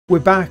We're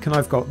back and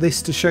I've got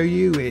this to show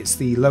you. It's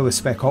the lower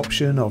spec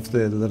option of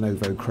the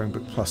Lenovo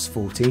Chromebook Plus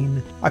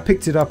 14. I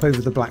picked it up over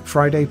the Black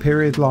Friday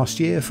period last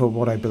year for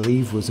what I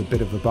believe was a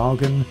bit of a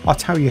bargain. I'll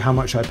tell you how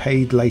much I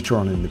paid later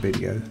on in the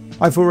video.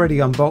 I've already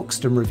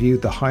unboxed and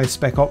reviewed the higher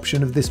spec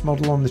option of this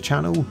model on the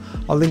channel.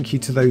 I'll link you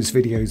to those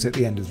videos at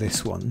the end of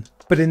this one.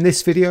 But in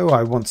this video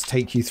I want to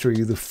take you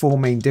through the 4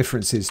 main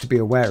differences to be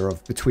aware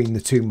of between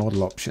the 2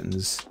 model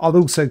options. I'll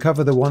also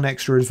cover the 1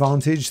 extra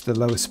advantage the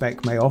lower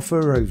spec may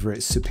offer over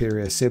its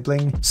superior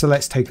sibling, so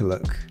let's take a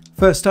look.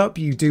 First up,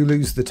 you do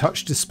lose the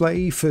touch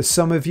display. For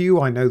some of you,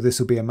 I know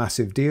this will be a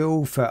massive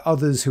deal. For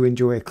others who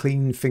enjoy a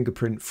clean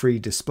fingerprint-free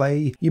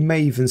display, you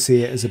may even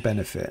see it as a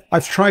benefit.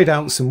 I've tried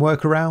out some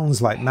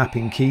workarounds like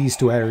mapping keys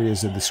to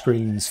areas of the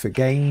screens for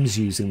games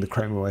using the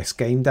Chrome OS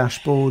game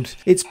dashboard.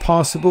 It's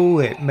passable,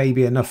 it may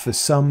be enough for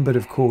some, but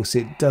of course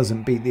it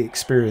doesn't beat the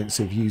experience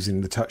of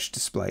using the touch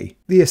display.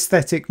 The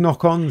aesthetic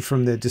knock-on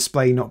from the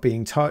display not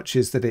being touch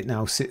is that it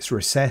now sits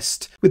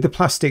recessed. With the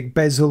plastic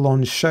bezel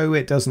on show,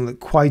 it doesn't look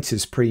quite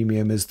as premium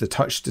as the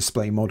touch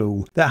display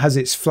model that has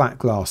its flat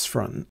glass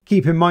front.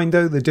 Keep in mind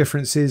though, the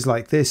differences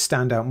like this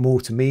stand out more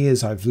to me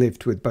as I've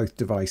lived with both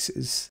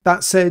devices.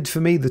 That said,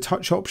 for me the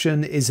touch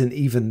option isn't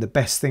even the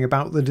best thing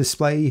about the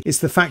display. It's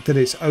the fact that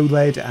it's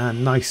OLED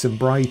and nice and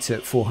bright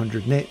at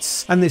 400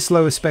 nits, and this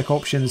lower spec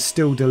option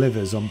still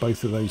delivers on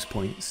both of those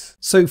points.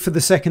 So for the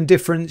second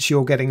difference,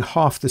 you're getting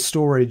half the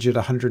storage at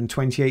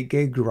 128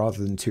 gig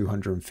rather than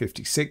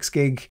 256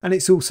 gig, and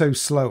it's also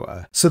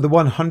slower. So the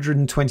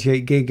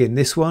 128 gig in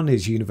this one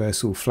is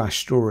Universal Flash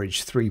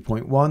Storage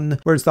 3.1,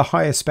 whereas the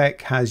higher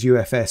spec has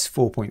UFS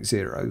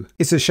 4.0.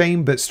 It's a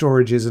shame, but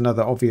storage is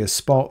another obvious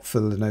spot for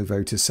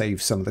Lenovo to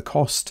save some of the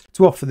cost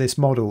to offer this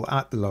model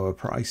at the lower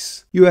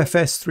price.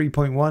 UFS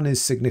 3.1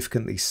 is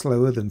significantly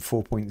slower than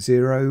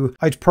 4.0.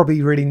 I'd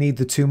probably really need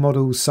the 2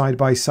 models side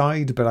by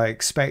side, but I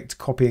expect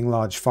copying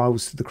large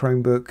files to the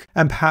Chromebook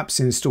and perhaps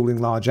installing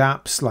large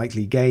apps,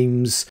 likely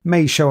games,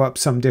 may show up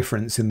some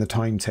difference in the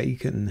time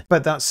taken.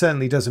 But that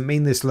certainly doesn't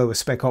mean this lower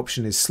spec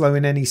option is slow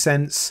in any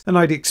sense, and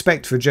I'd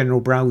expect for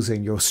general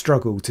browsing you'll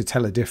struggle to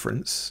tell a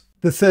difference.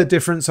 The third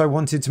difference I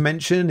wanted to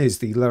mention is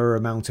the lower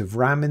amount of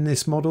RAM in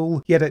this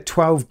model, yet at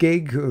 12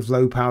 gig of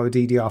low power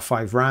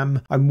DDR5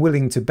 RAM, I'm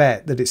willing to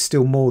bet that it's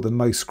still more than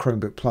most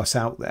Chromebook Plus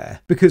out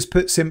there. Because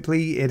put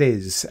simply, it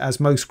is, as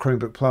most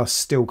Chromebook Plus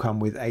still come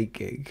with 8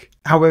 gig.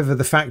 However,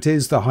 the fact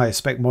is the higher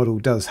spec model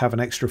does have an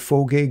extra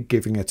 4 gig,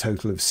 giving a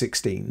total of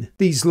 16.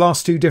 These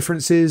last 2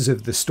 differences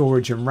of the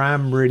storage and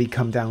RAM really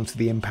come down to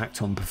the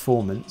impact on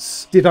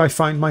performance. Did I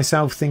find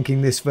myself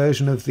thinking this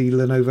version of the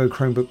Lenovo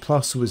Chromebook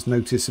Plus was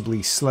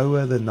noticeably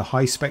slower than the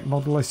high spec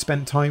model I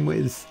spent time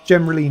with?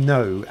 Generally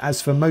no,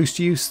 as for most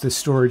use the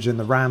storage and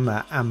the RAM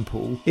are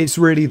ample. It's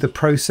really the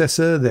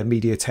processor, the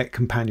MediaTek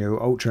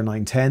Kompanio Ultra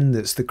 910,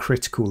 that's the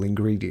critical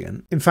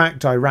ingredient. In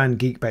fact, I ran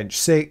Geekbench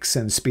 6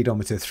 and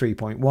Speedometer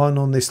 3.1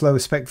 on this lower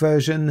spec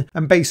version,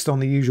 and based on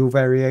the usual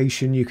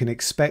variation you can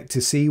expect to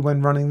see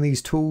when running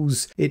these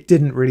tools, it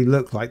didn't really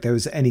look like there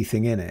was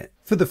anything in it.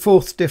 For the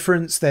fourth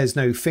difference, there's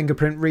no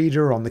fingerprint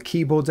reader on the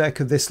keyboard deck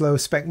of this lower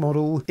spec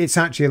model. It's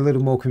actually a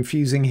little more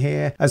confusing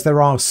here, as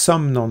there are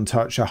some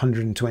non-touch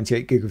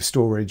 128 gig of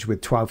storage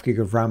with 12 gig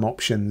of RAM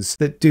options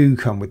that do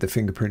come with the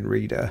fingerprint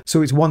reader,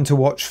 so it's one to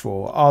watch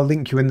for. I'll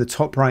link you in the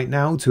top right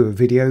now to a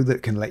video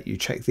that can let you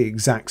check the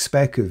exact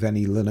spec of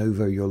any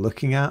Lenovo you're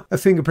looking at. A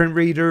fingerprint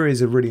reader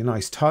is a really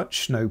nice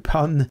touch, no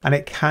pun, and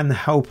it can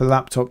help a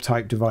laptop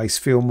type device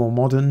feel more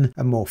modern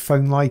and more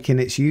phone-like in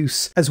its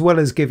use, as well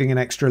as giving an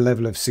extra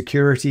level of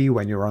security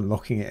when you're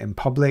unlocking it in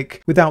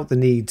public without the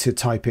need to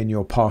type in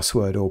your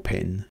password or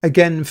PIN.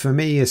 Again, for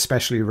me,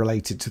 especially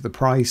related to the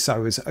price, I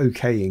was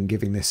okay in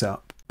giving this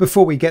up.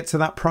 Before we get to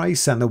that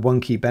price and the one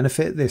key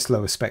benefit this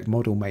lower spec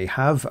model may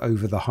have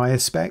over the higher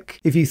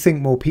spec, if you think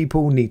more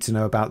people need to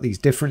know about these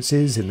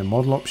differences in the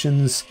model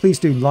options, please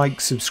do like,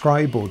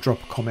 subscribe or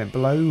drop a comment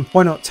below.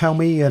 Why not tell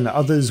me and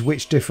others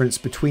which difference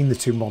between the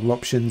 2 model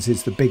options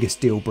is the biggest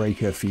deal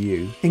breaker for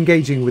you.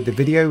 Engaging with the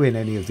video in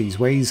any of these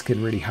ways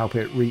can really help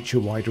it reach a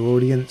wider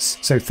audience,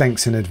 so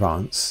thanks in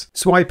advance.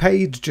 So I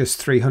paid just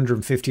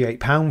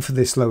 £358 for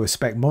this lower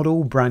spec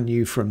model, brand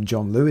new from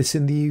John Lewis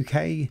in the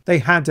UK. They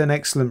had an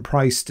excellent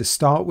price to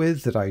start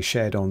with that I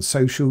shared on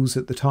socials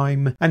at the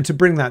time, and to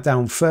bring that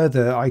down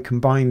further I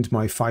combined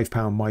my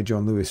 £5 My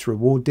John Lewis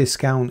reward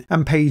discount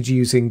and paid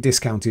using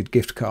discounted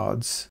gift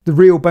cards. The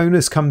real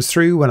bonus comes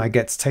through when I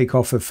get to take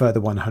off a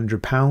further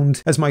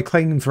 £100, as my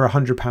claim for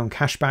 £100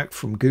 cashback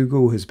from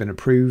Google has been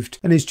approved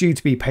and is due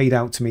to be paid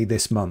out to me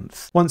this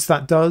month. Once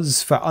that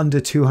does, for under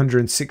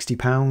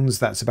 £260,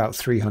 that's about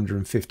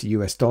 $350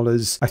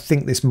 US, I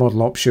think this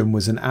model option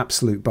was an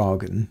absolute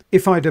bargain.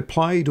 If I'd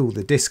applied all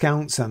the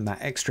discounts and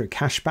that extra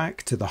cashback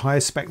to the higher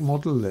spec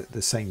model at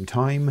the same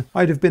time,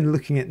 I'd have been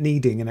looking at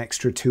needing an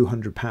extra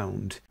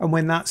 £200. And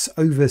when that's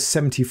over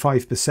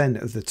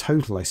 75% of the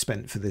total I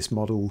spent for this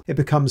model, it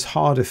becomes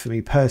harder for me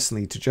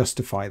personally to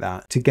justify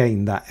that to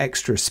gain that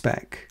extra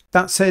spec.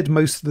 That said,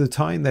 most of the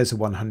time there's a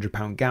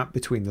 £100 gap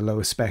between the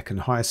lower spec and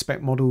higher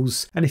spec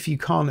models, and if you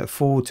can't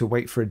afford to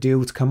wait for a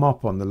deal to come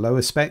up on the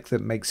lower spec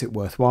that makes it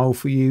worthwhile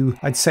for you,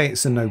 I'd say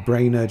it's a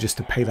no-brainer just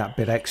to pay that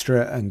bit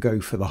extra and go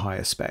for the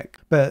higher spec.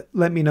 But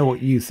let me know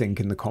what you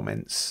think in the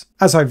comments.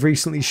 As I've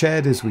recently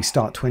shared, as we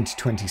start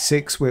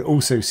 2026, we're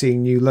also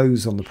seeing new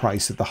lows on the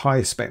price of the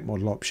higher spec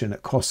model option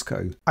at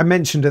Costco. I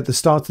mentioned at the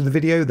start of the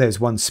video there's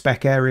one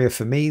spec area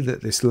for me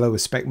that this lower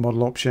spec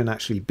model option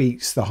actually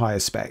beats the higher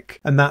spec,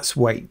 and that's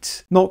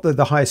weight. Not that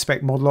the higher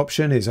spec model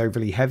option is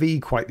overly heavy,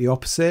 quite the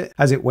opposite,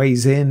 as it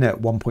weighs in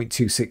at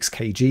 1.26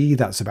 kg,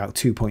 that's about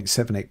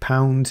 2.78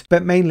 pounds,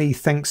 but mainly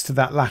thanks to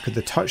that lack of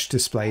the touch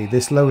display,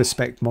 this lower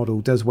spec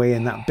model does weigh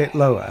in that bit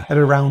lower at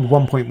around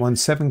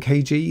 1.17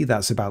 kg,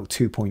 that's about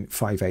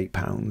 2.58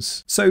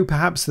 pounds. So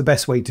perhaps the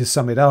best way to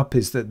sum it up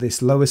is that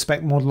this lower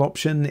spec model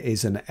option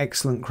is an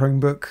excellent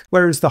Chromebook,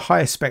 whereas the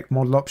higher spec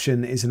model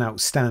option is an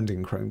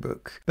outstanding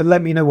Chromebook. But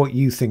let me know what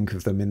you think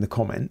of them in the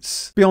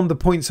comments. Beyond the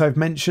points I've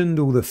mentioned,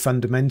 all the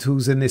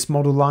fundamentals in this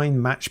model line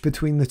match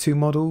between the two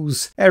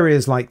models.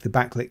 Areas like the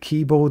backlit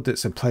keyboard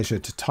that's a pleasure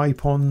to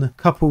type on,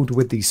 coupled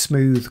with the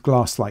smooth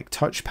glass-like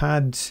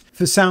touchpad.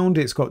 For sound,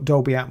 it's got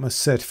Dolby Atmos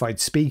certified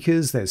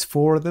speakers, there's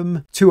 4 of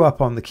them, 2 up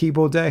on the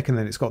keyboard deck, and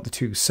then it's got the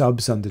 2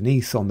 subs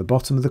underneath on the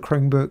bottom of the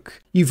Chromebook.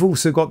 You've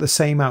also got the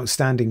same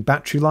outstanding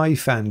battery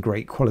life and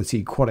great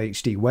quality Quad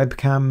HD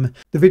webcam.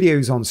 The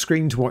videos on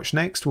screen to watch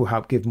next will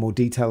help give more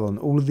detail on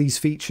all of these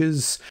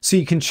features, so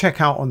you can check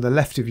out on the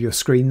left of your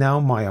screen now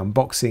my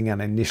unboxing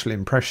and initial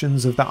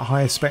impressions of that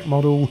higher spec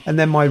model, and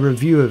then my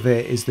review of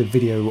it is the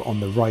video on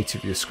the right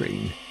of your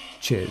screen.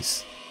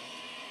 Cheers.